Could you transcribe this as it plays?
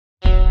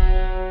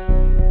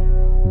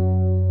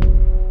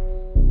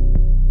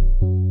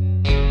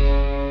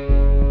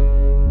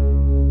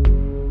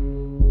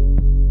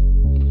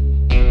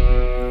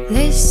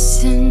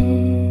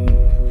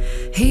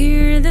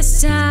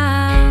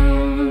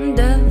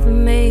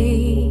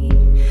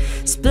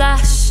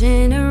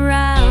Searching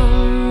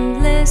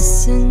around,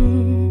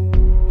 listen,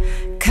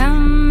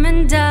 come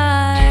and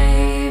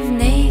dive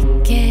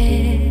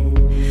naked,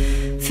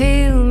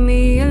 feel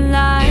me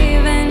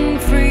alive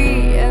and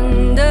free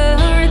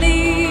under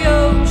the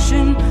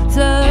ocean,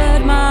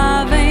 flood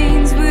my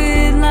veins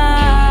with life.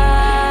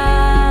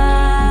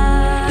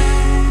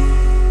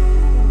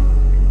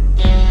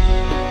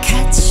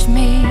 Catch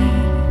me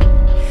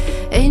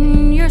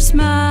in your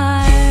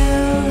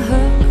smile,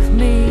 hook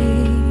me,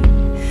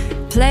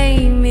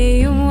 play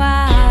me a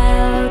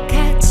while,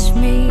 catch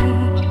me,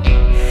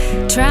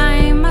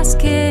 try my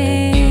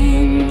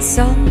skin,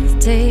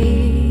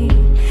 salty,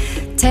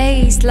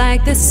 taste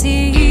like the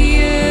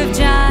sea of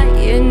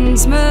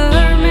giants,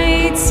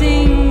 mermaids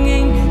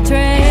singing,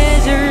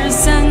 treasures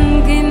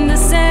sunk in the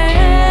sand.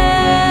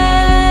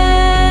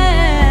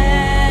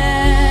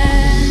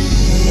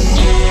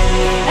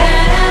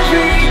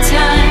 Every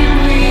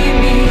time we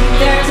meet,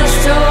 there's a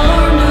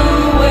storm,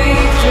 new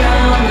waves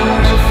drown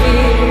our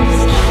fears,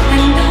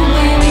 and the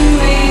wind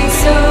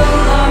makes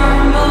all our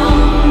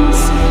moans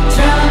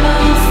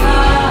travel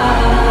far.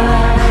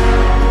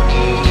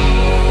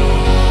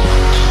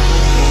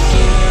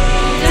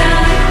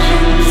 Dive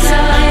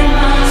inside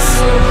my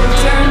soul,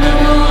 turn the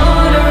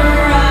water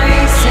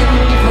ice and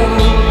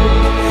cold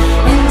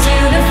into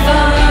the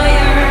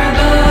fire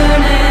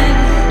burning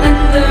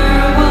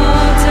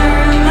underwater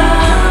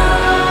love.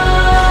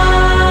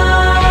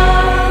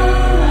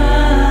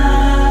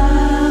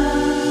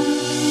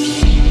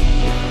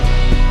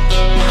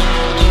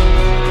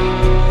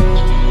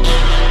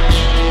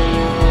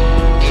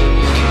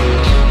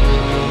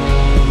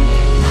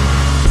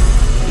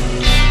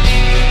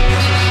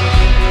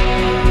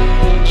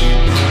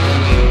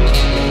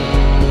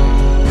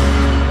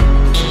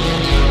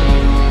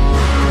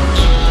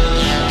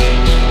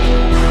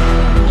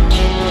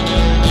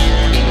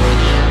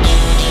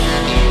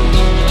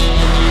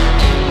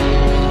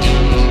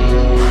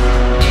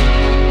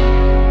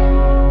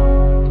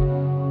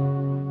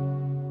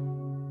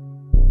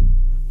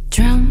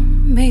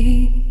 Drown me,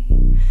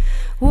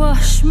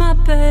 wash my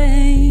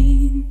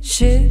pain,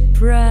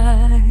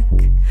 shipwreck.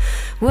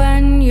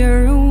 When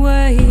you're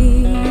away,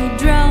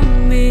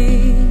 drown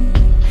me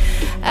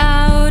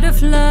out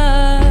of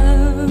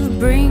love.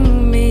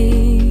 Bring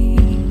me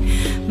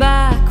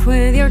back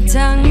with your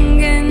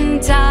tongue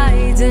and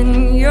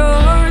tighten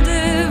your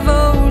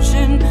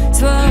devotion,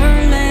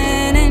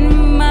 swirling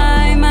in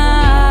my mind.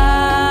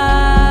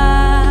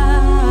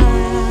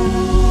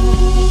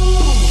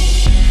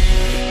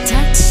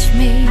 Touch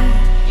me,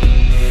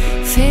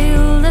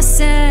 feel the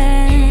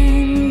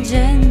sand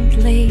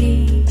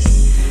gently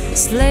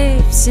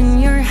slips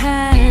in your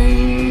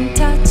hand.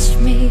 Touch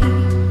me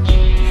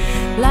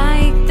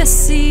like the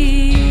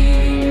sea,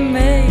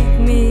 make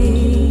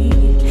me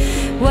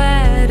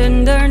wet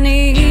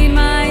underneath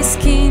my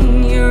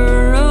skin.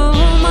 You're all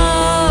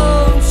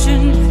my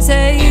ocean,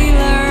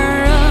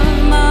 sailor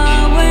of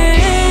my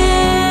wings.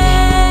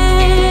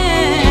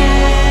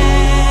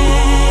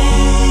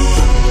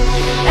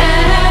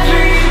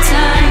 Every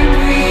time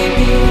we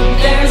meet,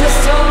 there's a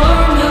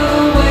storm, new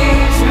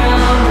waves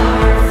round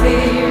our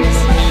fears,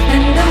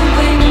 and the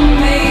wind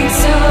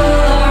makes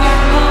all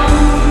our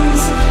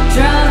bones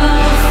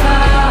travel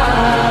far.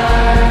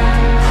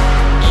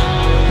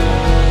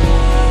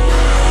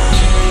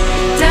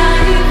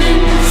 Dive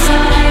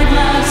inside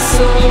my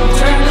soul,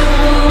 turn the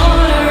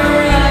water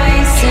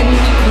ice and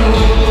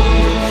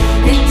cold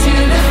into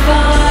the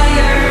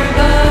fire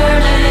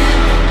burning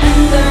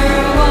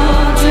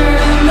underwater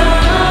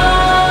love.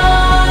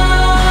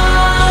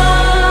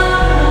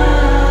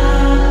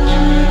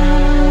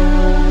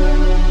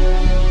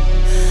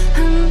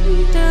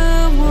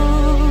 Underwater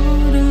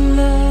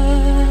love.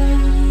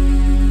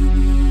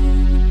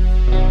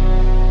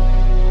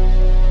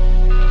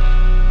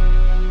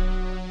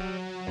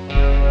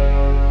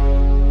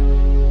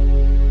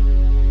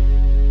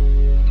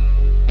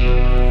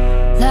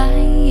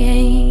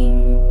 Lying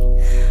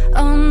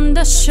on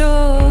the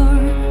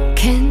shore,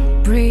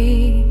 can't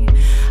breathe.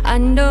 I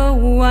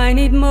know I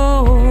need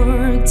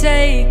more.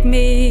 Take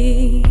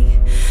me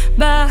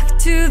back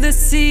to the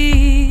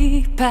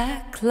sea,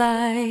 pack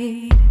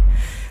light,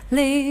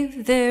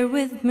 live there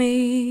with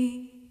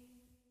me.